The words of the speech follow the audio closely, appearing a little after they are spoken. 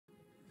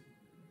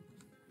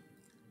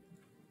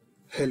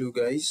Hello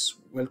guys,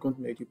 welcome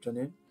to my YouTube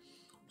channel.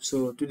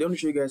 So today I'm going to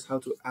show you guys how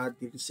to add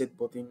the reset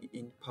button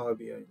in Power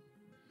BI.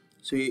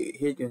 So here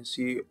you can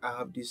see I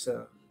have this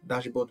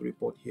dashboard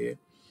report here.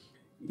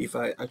 If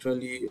I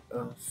actually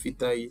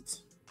filter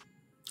it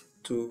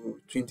to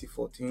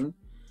 2014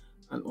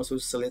 and also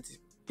select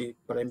a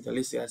parameter,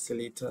 let's say I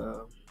select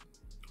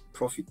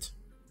profit,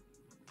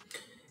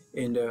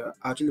 and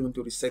I actually want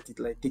to reset it,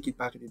 like take it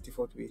back to the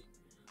default way.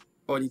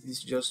 All it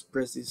is, just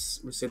press this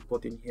reset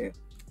button here.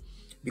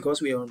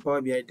 Because we are on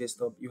Power BI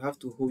desktop, you have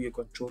to hold your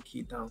control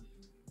key down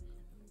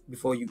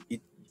before you'll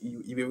be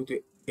able to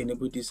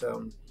enable this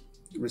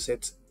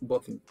reset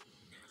button.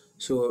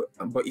 So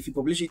but if you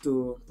publish it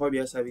to Power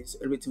BI service,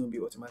 everything will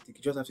be automatic.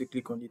 You just have to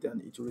click on it and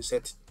it will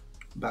reset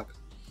back.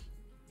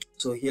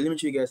 So here, let me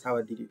show you guys how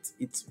I did it.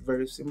 It's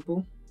very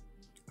simple.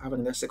 I have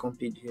another second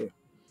page here.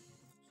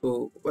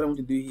 So what I want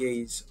to do here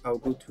is I'll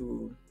go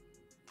to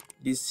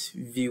this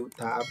view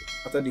tab.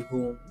 After the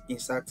home,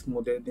 insert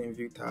model, then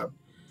view tab,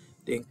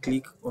 then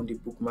click on the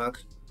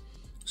bookmark.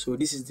 So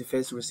this is the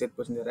first reset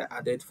button that I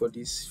added for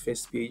this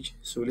first page.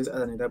 So let's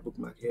add another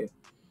bookmark here,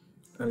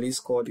 and let's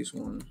call this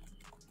one,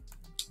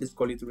 let's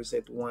call it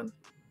reset 1. Let's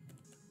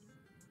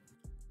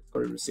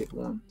call it reset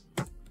 1.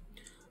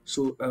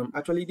 So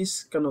actually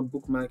this kind of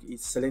bookmark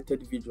is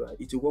selected visual.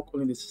 It will work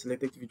only the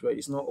selected visual,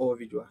 it's not all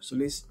visual. So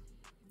let's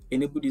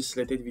enable this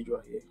selected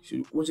visual here.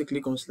 So once you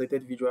click on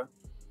selected visual,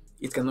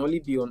 it can only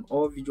be on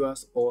all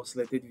visuals or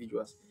selected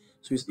visuals.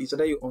 So it's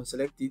either you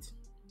unselect it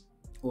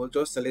or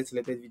just select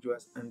selected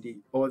visuals and the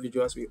all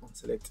visuals will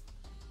unselect.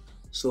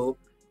 So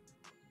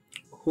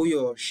hold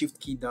your shift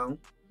key down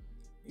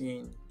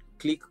and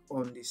click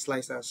on the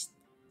slicers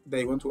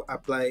that you want to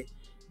apply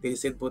the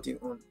reset button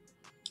on.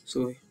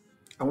 So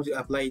I want to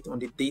apply it on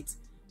the date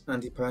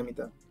and the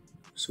parameter.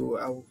 So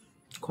I'll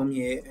come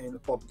here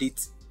and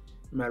update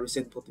my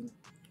reset button.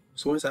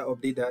 So once I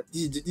update that,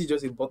 this is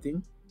just a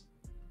button.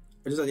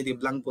 I just added a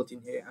blank button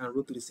here and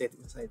wrote reset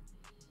inside.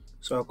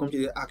 So I'll come to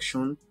the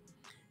action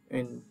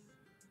and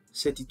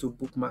set it to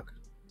bookmark,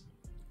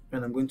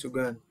 and I'm going to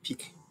go and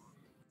pick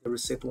the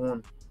reset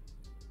 1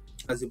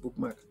 as a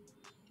bookmark.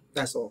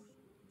 That's all.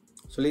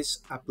 So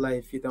let's apply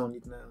a filter on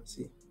it now and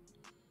see.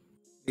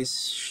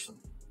 Let's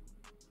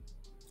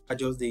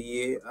adjust the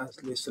year as,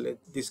 let's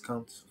select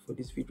discount for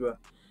this video,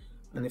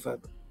 and if I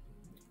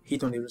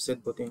hit on the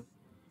reset button,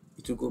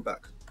 it will go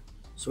back.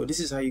 So this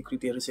is how you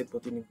create a reset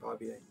button in Power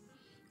BI.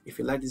 If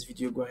you like this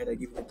video, go ahead and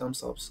give it a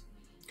thumbs up.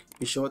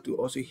 Be sure to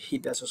also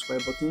hit that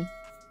subscribe button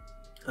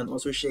and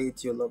also share it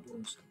to your loved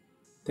ones.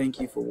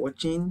 Thank you for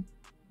watching.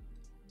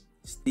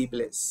 Stay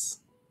blessed.